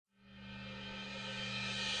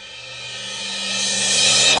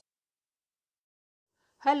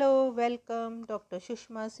Hello, welcome. Dr.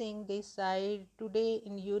 Shushma Singh this side. Today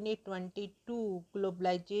in Unit 22,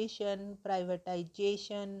 Globalization,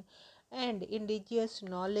 Privatization and Indigenous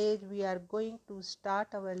Knowledge, we are going to start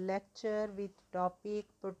our lecture with topic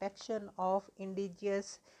Protection of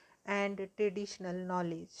Indigenous and Traditional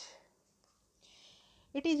Knowledge.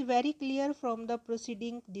 It is very clear from the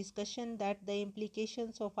preceding discussion that the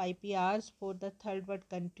implications of IPRs for the third world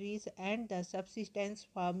countries and the subsistence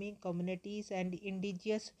farming communities and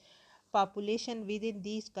indigenous population within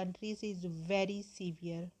these countries is very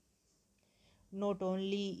severe. Not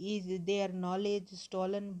only is their knowledge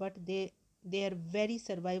stolen, but their very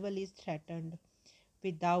survival is threatened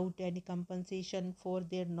without any compensation for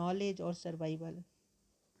their knowledge or survival.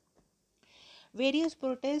 Various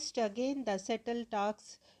protests against the settled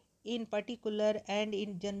tax in particular and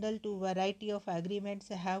in general to variety of agreements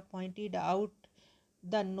have pointed out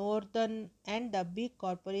the northern and the big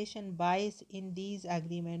corporation bias in these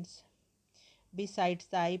agreements. Besides,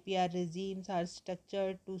 the IPR regimes are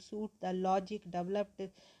structured to suit the logic developed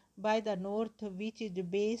by the North, which is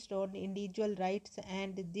based on individual rights,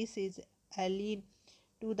 and this is alien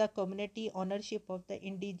to the community ownership of the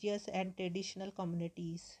indigenous and traditional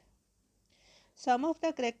communities. Some of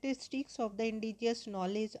the characteristics of the indigenous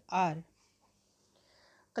knowledge are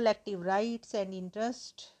collective rights and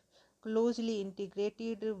interest, closely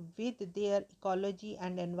integrated with their ecology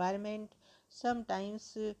and environment,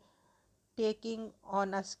 sometimes taking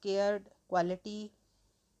on a scared quality.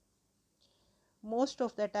 Most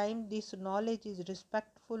of the time, this knowledge is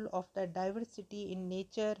respectful of the diversity in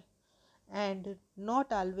nature and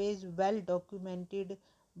not always well documented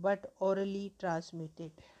but orally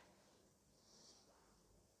transmitted.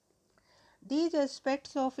 These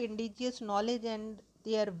aspects of indigenous knowledge and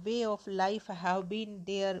their way of life have been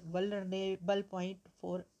their vulnerable point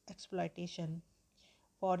for exploitation.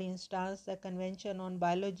 For instance, the Convention on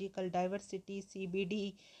Biological Diversity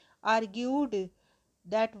 (CBD) argued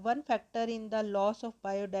that one factor in the loss of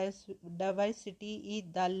biodiversity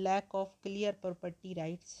is the lack of clear property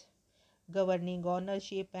rights governing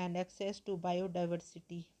ownership and access to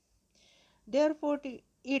biodiversity. Therefore,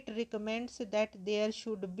 it recommends that there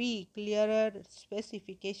should be clearer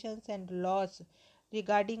specifications and laws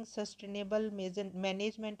regarding sustainable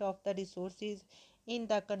management of the resources in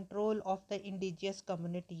the control of the indigenous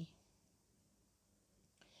community.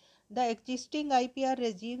 The existing IPR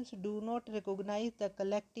regimes do not recognize the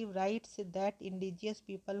collective rights that indigenous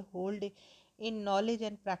people hold in knowledge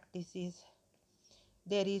and practices.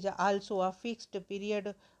 There is also a fixed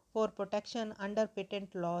period for protection under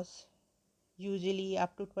patent laws, usually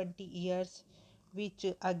up to 20 years, which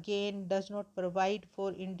again does not provide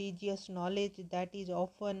for indigenous knowledge that is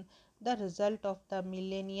often the result of the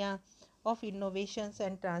millennia of innovations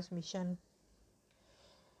and transmission.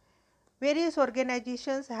 Various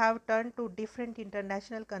organizations have turned to different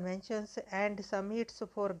international conventions and summits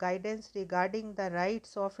for guidance regarding the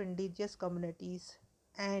rights of indigenous communities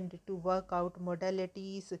and to work out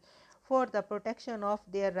modalities for the protection of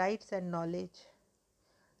their rights and knowledge.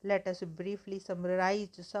 Let us briefly summarize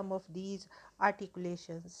some of these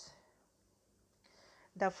articulations.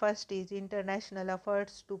 The first is international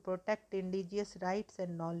efforts to protect indigenous rights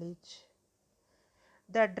and knowledge.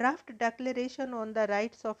 The draft declaration on the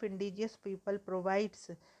rights of indigenous people provides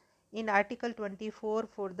in Article 24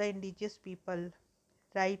 for the indigenous people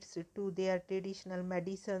rights to their traditional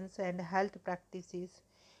medicines and health practices,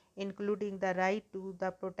 including the right to the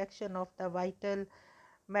protection of the vital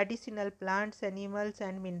medicinal plants, animals,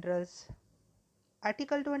 and minerals.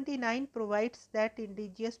 Article 29 provides that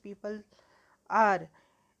indigenous people are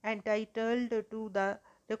entitled to the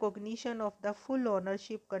recognition of the full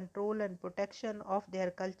ownership, control, and protection of their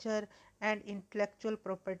culture and intellectual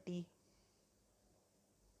property.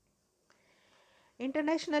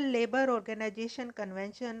 International Labour Organization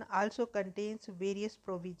Convention also contains various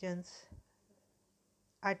provisions.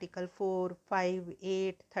 Article 4, 5,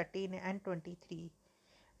 8, 13, and 23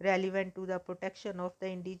 relevant to the protection of the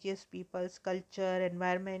indigenous people's culture,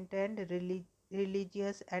 environment, and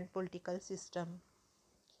religious and political system.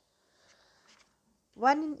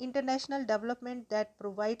 One international development that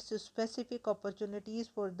provides specific opportunities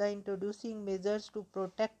for the introducing measures to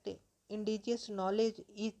protect indigenous knowledge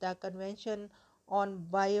is the Convention on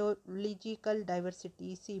Biological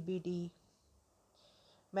Diversity (CBD)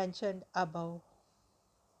 mentioned above.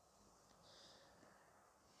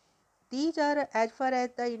 These are as far as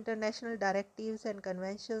the international directives and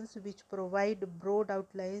conventions which provide broad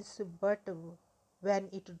outlines, but when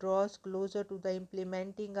it draws closer to the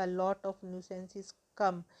implementing, a lot of nuisances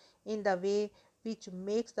come in the way, which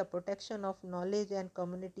makes the protection of knowledge and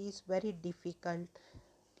communities very difficult.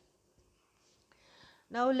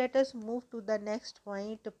 Now let us move to the next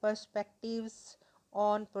point, perspectives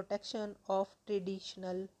on protection of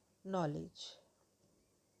traditional knowledge.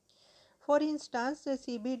 For instance, the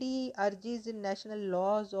CBD urges national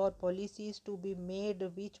laws or policies to be made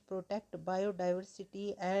which protect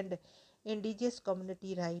biodiversity and indigenous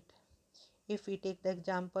community rights. If we take the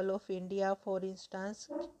example of India, for instance,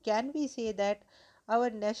 can we say that our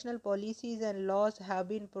national policies and laws have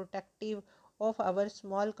been protective of our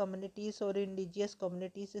small communities or indigenous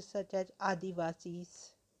communities such as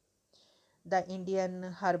Adivasis? The Indian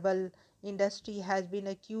herbal industry has been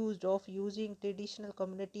accused of using traditional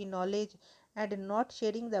community knowledge and not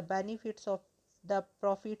sharing the benefits of the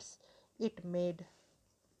profits it made.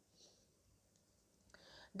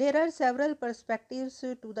 There are several perspectives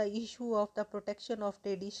to the issue of the protection of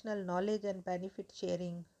traditional knowledge and benefit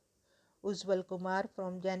sharing. Ujjwal Kumar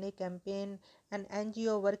from Jane Campaign, an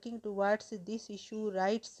NGO working towards this issue,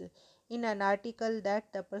 writes in an article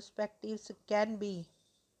that the perspectives can be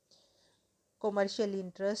commercial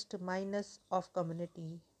interest minus of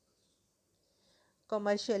community,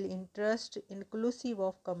 commercial interest inclusive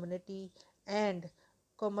of community, and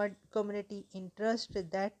community interest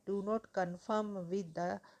that do not conform with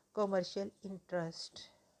the commercial interest.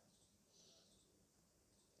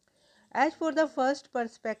 As for the first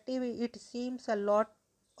perspective, it seems a lot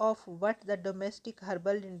of what the domestic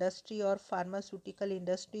herbal industry or pharmaceutical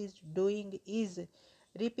industry is doing is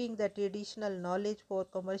reaping the traditional knowledge for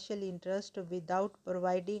commercial interest without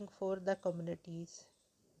providing for the communities.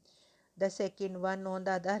 The second one, on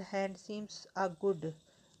the other hand, seems a good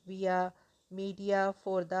via media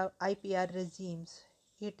for the IPR regimes.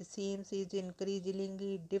 It seems is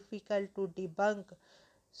increasingly difficult to debunk,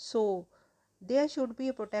 so there should be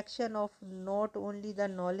a protection of not only the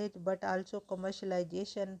knowledge but also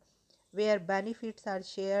commercialization where benefits are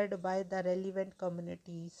shared by the relevant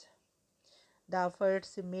communities. The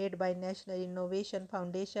efforts made by National Innovation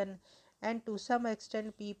Foundation and to some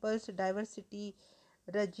extent People's Diversity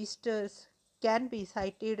Registers can be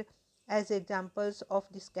cited as examples of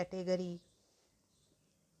this category.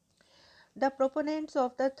 The proponents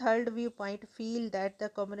of the third viewpoint feel that the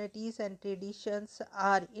communities and traditions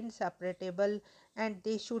are inseparable and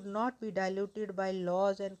they should not be diluted by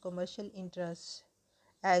laws and commercial interests,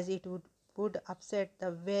 as it would upset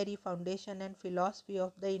the very foundation and philosophy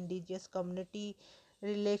of the indigenous community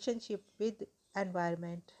relationship with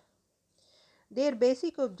environment. Their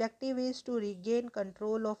basic objective is to regain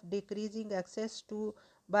control of decreasing access to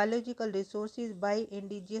biological resources by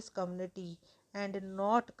indigenous community and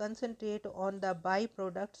not concentrate on the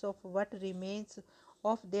byproducts of what remains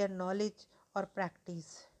of their knowledge or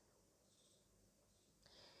practice.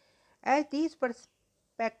 As these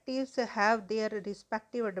perspectives have their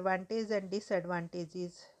respective advantages and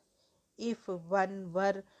disadvantages, if one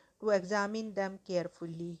were to examine them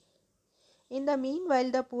carefully. In the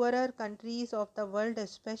meanwhile, the poorer countries of the world,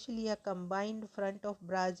 especially a combined front of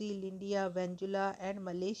Brazil, India, Venezuela, and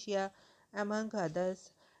Malaysia, among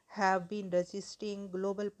others, have been resisting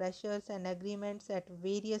global pressures and agreements at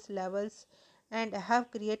various levels and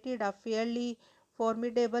have created a fairly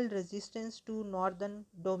formidable resistance to northern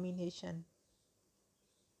domination.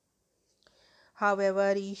 However,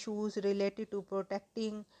 issues related to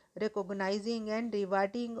protecting, recognizing, and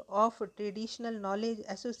rewarding of traditional knowledge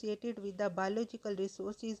associated with the biological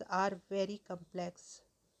resources are very complex.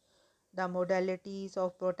 The modalities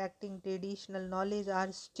of protecting traditional knowledge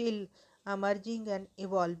are still emerging and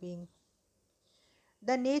evolving.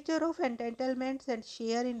 The nature of entitlements and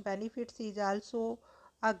share in benefits is also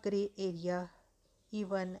a gray area.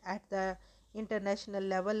 Even at the international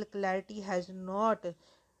level, clarity has not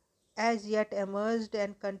as yet emerged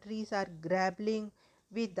and countries are grappling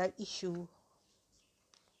with the issue.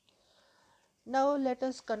 Now let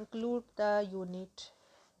us conclude the unit.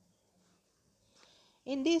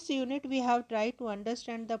 In this unit, we have tried to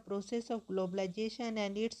understand the process of globalization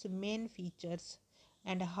and its main features,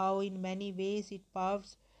 and how in many ways it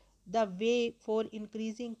paves the way for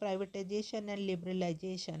increasing privatization and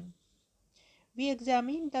liberalization. We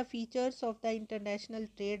examined the features of the International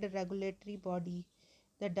Trade Regulatory Body,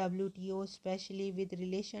 the WTO, especially with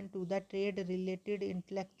relation to the trade related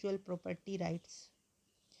intellectual property rights.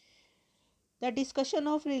 The discussion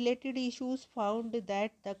of related issues found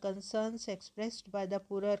that the concerns expressed by the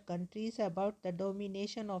poorer countries about the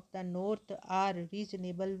domination of the North are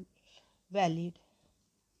reasonably valid.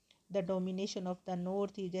 The domination of the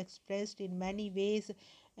North is expressed in many ways,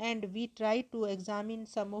 and we try to examine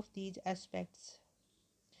some of these aspects.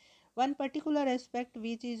 One particular aspect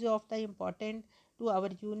which is of the important to our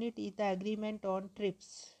unit is the agreement on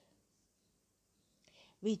TRIPS,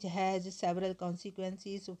 which has several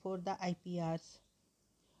consequences for the IPRs.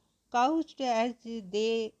 Couched as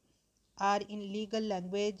they are in legal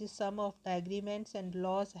language, some of the agreements and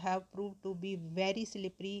laws have proved to be very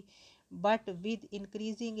slippery, but with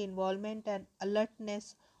increasing involvement and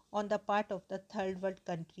alertness on the part of the third world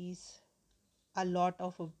countries, a lot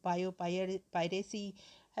of biopiracy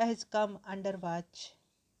has come under watch.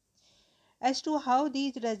 As to how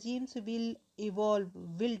these regimes will evolve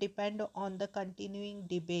will depend on the continuing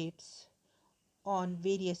debates on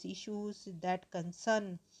various issues that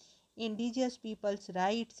concern indigenous people's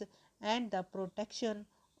rights and the protection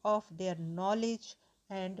of their knowledge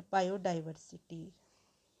and biodiversity.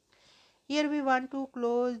 Here we want to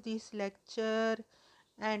close this lecture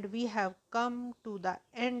and we have come to the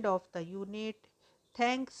end of the unit.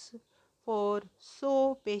 Thanks for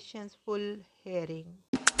so patientful hearing.